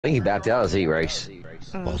think he backed out of the heat race.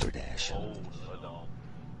 Balderdash.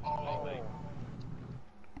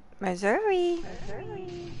 Missouri.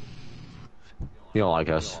 You don't like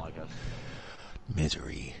us.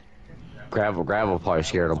 Misery. Gravel probably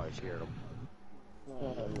scared him.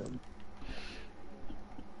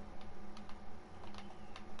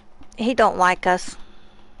 He don't like us.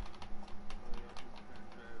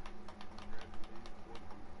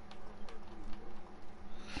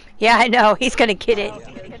 Yeah, I know. He's gonna get it.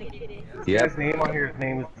 Yep. His name on here, his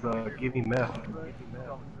name is Give Me Meth.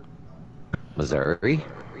 Missouri.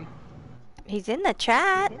 He's in the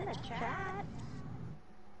chat.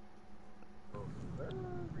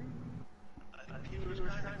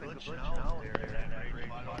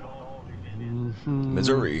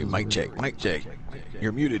 Missouri. Mic check. Mic check.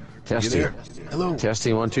 You're muted. Testing. You there? Hello.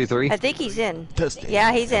 Testing 1, 2, 3. I think he's in. Testing.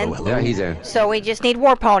 Yeah, he's in. Hello, hello. Yeah, he's in. So we just need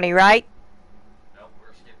War Pony, right?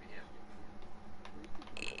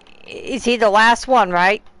 Is he the last one,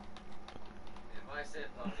 right?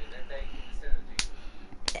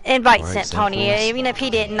 Invite Alright, sent sent Pony. for us. Even if he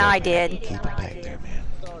didn't, I did. Keep it back there, man.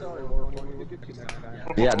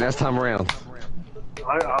 Yeah, next time around.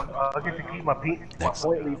 I'll get to keep my point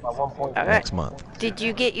lead by 1 point. Okay. Next month. Did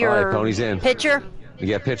you get All your right, Pony's in. picture? You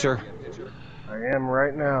got a picture? I am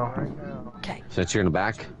right now. Okay. Since you're in the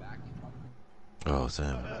back. Oh,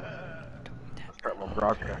 Sam. Start my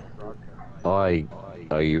broadcast.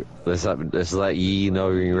 Let's let Yee know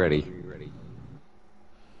you're ready.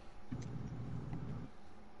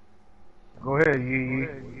 Go ahead, Yee.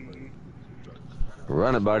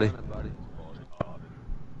 Run it, buddy.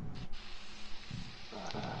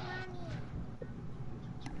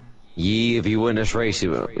 Yee, if you win this race,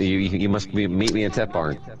 you must meet me in Tep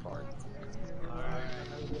Barn.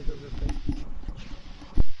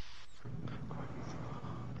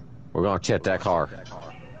 We're gonna check that car.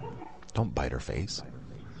 Don't bite her face.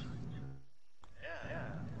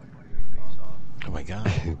 Oh my god.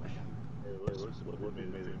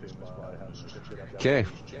 Okay,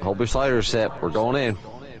 hold your sliders set. We're going in.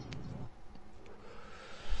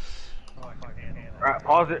 Alright,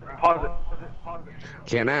 pause it.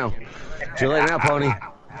 Can't now. Too late now, Pony.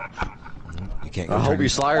 You can't go I hope turn your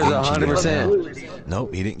sliders game are genie 100%. on.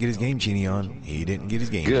 Nope, he didn't get his game genie on. He didn't get his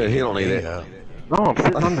game Good, genie. he don't need There it. you go. No, I'm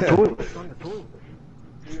sitting on the toilet.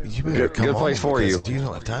 You better come good place home for you. because you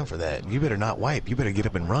don't have time for that. You better not wipe. You better get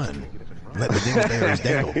up and run. Let the dingleberries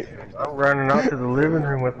dangle. I'm running out to the living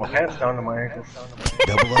room with my pants down to my ankles.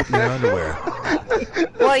 Double up your underwear.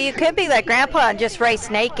 Well, you could be like Grandpa and just race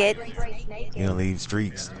naked. You know, leave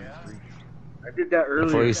streaks. I did that That's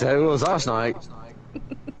what earlier. he said it was last night.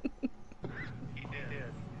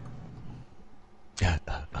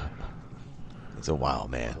 It's a wild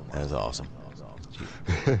man. That was awesome.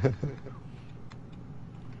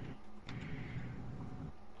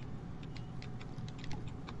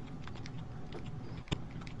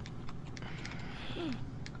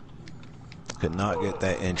 Could not get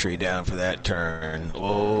that entry down for that turn.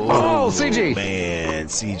 Oh, CG. Man,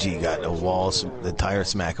 CG got the the tire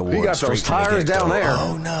smack award. He got straight those from the tires down get-go. there.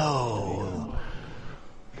 Oh no!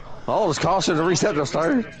 Oh, it's costing to reset those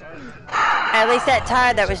tires. At least that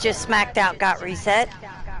tire that was just smacked out got reset.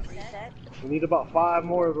 We need about 5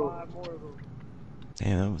 more of those.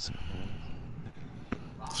 Damn, that was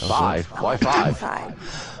 5. Why 5?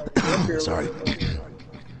 5. sorry.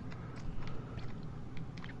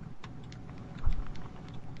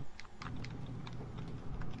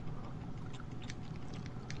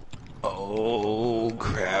 Oh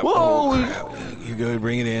crap! Whoa. Oh crap! You go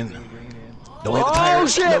bring it in. Don't hit the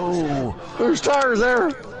tires. Oh shit! No! There's tires there.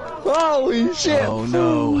 Holy shit! Oh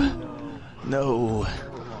no!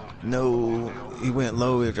 No! He went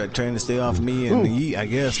low trying to stay off me and Yeet, I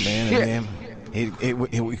guess, man. Shit. And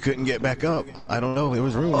then we couldn't get back up. I don't know. There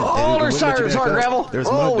was room. Oh, It there's wouldn't let you tires, back hard up. gravel. There's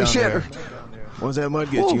mud Holy down shit! there. Once that mud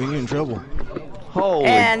gets you, you're in trouble. Holy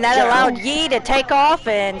And that cow. allowed Yee to take off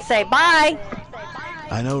and say bye.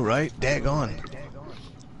 I know, right? Daggone.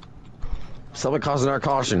 Someone causing our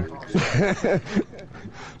caution.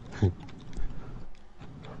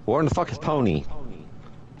 Where in the fuck is Pony?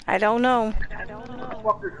 I don't know.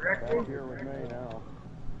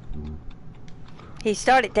 He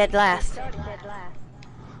started dead last.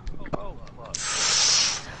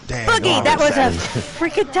 Daggone. Boogie, that was a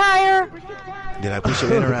freaking tire. Did I push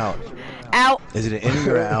it in or out? Out. Is it an innie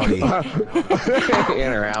or an outie?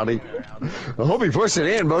 In or outie? I hope he pushed it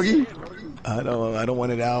in, Boogie. I don't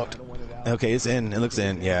want it out. Okay, it's in. It looks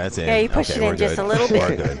in. Yeah, it's in. Yeah, you pushed okay, it in we're just good. a little bit.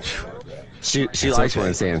 We're good. She It's likes okay. when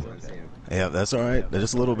it's in. Yeah, that's all right.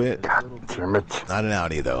 Just a little bit. God damn it. Not an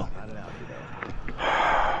outie though.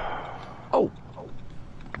 Oh.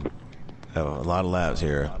 Have a lot of laps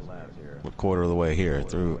here. We're a quarter of the way here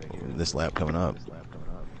through this lap coming up.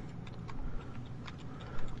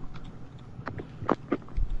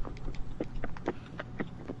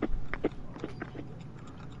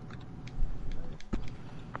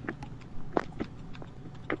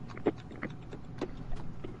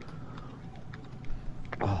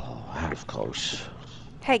 Oh, that was close.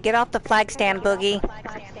 Hey, get off the flag stand, Boogie.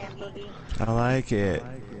 I like it.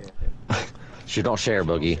 She don't share,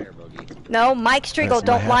 Boogie. No, Mike Striegel That's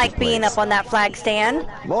my don't like happy being place. up on that flag stand.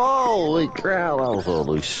 Holy crap, that was a little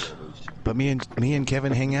loose. But me and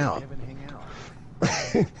Kevin hang out.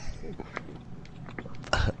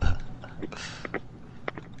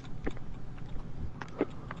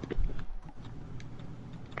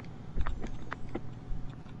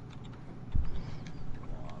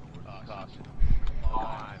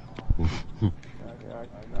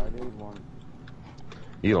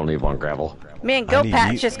 You don't need one, Gravel. Me and I need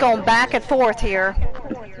GoPat's you- just going back and forth here.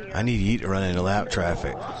 I need you to run into lap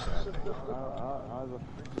traffic. I was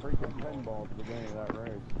a freaking pinball at the beginning of that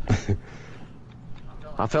race.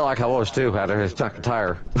 I felt like I was too after his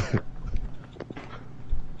tire.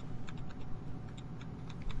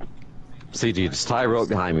 CG, just tie a rope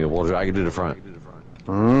behind me. We'll drag it to the front.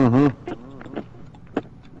 Mm-hmm.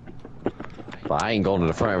 But I ain't going to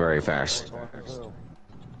the front very fast.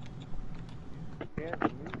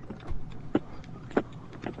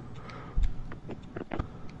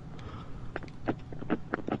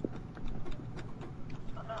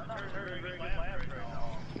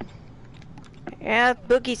 Yeah,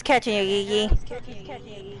 Boogie's catching you, Yee.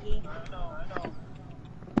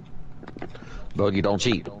 Boogie, don't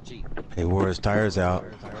cheat. He wore his tires out.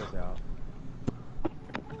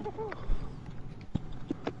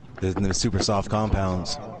 There's the super soft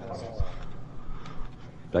compounds.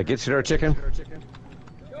 That gets you there, chicken?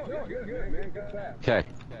 Okay.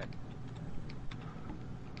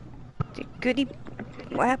 Goody.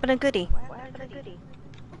 What happened to Goody?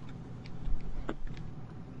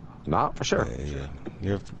 Not for sure.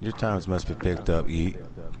 Yeah. Your times must be picked up, Yeet.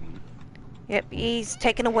 Yep, he's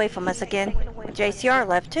taken away from us again. JCR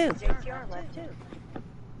left too.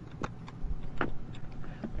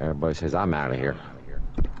 Everybody says I'm out of here.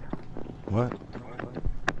 What?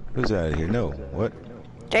 Who's out of here? No. What?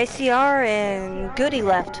 JCR and Goody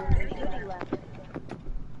left.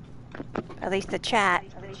 At least the chat.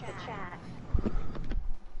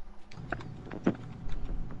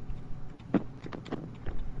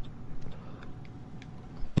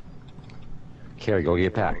 Kerri, go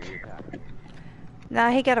get packed. No,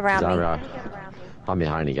 he got around me. I'm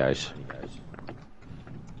behind you guys.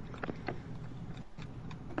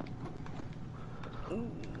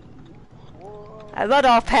 I let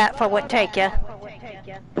off Pat for what take you.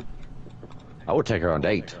 I would take her on a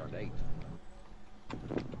date.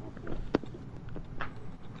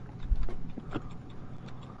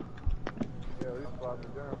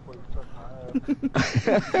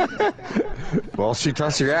 Well, she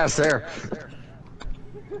touched your ass there.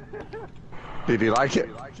 Did you like it?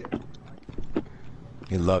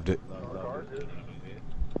 He loved it.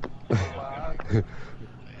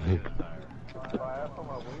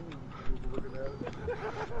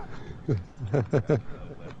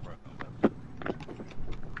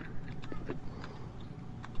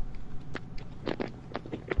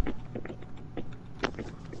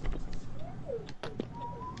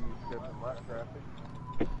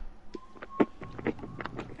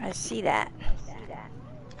 I see that.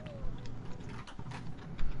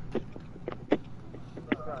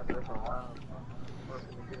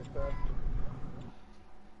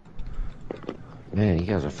 Man, you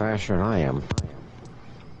guys are faster than I am.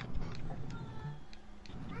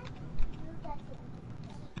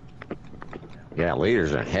 Yeah,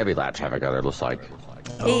 leaders in heavy lap traffic out there, looks like.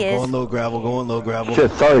 He is. Going low gravel, going low gravel.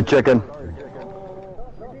 Shit, sorry, chicken.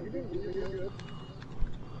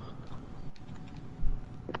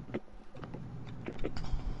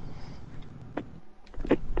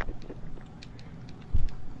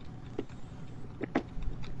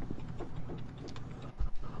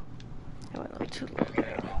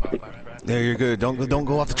 There, you're good. Don't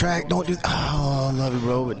go off the track. Don't do. Oh, I love you,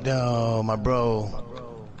 bro. But no, my bro.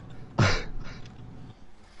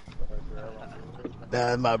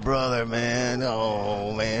 That's my brother, man.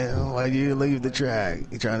 Oh, man. Why you leave the track?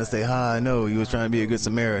 You trying to stay high? No, you was trying to be a good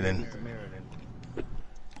Samaritan.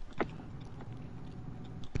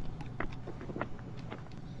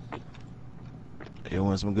 You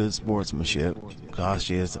want some good sportsmanship. Cost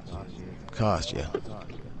you. Cost you.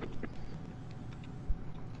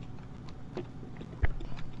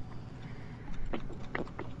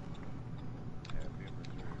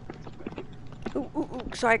 Ooh, ooh,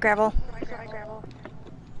 ooh. Sorry, Gravel.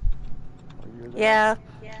 Yeah,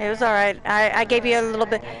 it was all right. I gave you a little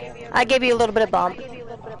bit. I gave you a little bit of bump. I'll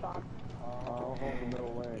hold the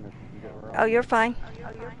middle lane if you can get around. Oh, you're fine.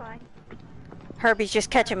 Herbie's just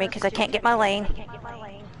catching me because I can't get my lane.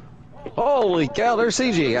 Holy cow, there's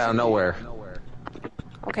CG out of nowhere.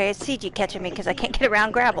 Okay, it's CG catching me because I can't get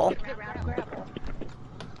around gravel.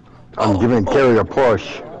 I'm giving Kerri a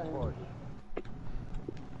push.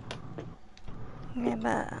 Yeah,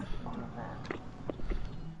 but I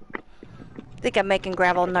think I'm making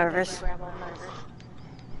gravel nervous.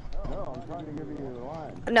 No, I'm trying to give you the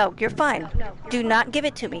line. No, you're fine. Do not give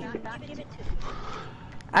it to me.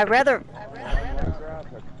 I'd rather...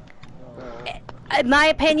 In my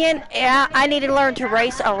opinion, yeah, I need to learn to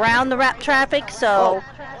race around the rap traffic, so...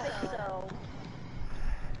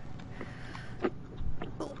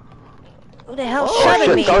 Who the hell's Oh shoving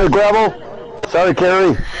shit, me? sorry gravel. Sorry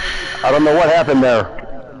Kerri. I don't know what happened there.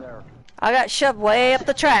 I got shoved way up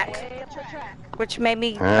the track, which made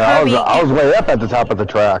me... Yeah, I was way up at the top of the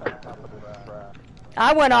track.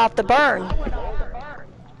 I went off the burn.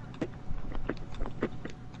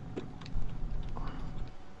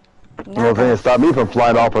 The only thing that stopped me from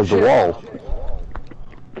flying off was the wall.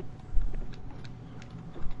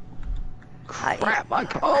 Crap,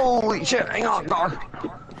 holy shit, hang on, car.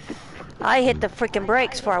 I hit the freaking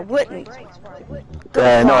brakes for I wouldn't.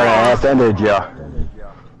 Yeah, no, I ended ya.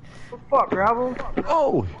 What the fuck, gravel?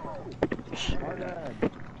 Oh!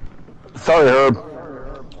 Sorry, Herb.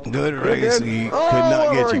 Good race. He could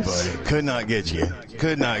not get you, buddy. Could not get you.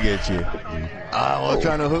 Could not get you. I was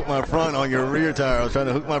trying to hook my front on your rear tire. I was trying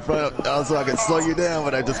to hook my front up so I could slow you down,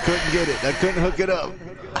 but I just couldn't get it. I couldn't hook it up.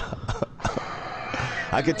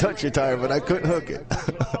 I could touch your tire, but I couldn't hook it.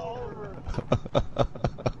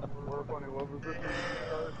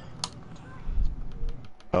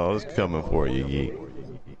 Oh, I was coming for you, Geek.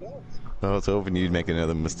 I was hoping you'd make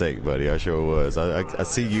another mistake, buddy. I sure was. I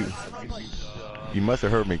see you. You must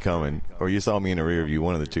have heard me coming, or you saw me in the rear view,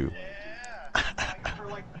 one of the two. I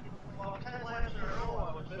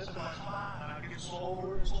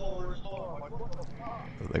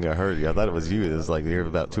think I heard you. I thought it was you. It was like here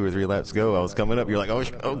about 2 or 3 laps ago. I was coming up. You're like, oh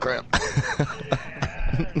crap.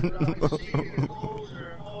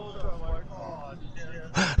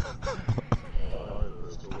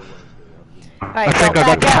 Alright, I think go I got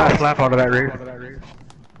back the out. last lap out of that rear.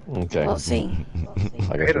 Okay. We'll see.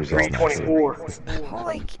 I Hit a 324.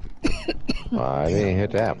 Holy... I didn't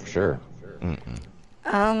hit that for sure. Nope,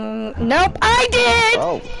 I did!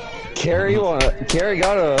 Oh, Kerri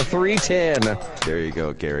got a 310. There you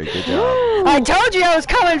go, Kerri. Good job. I told you I was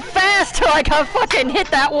coming fast till I fucking hit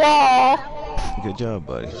that wall. Good job,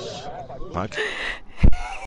 buddy.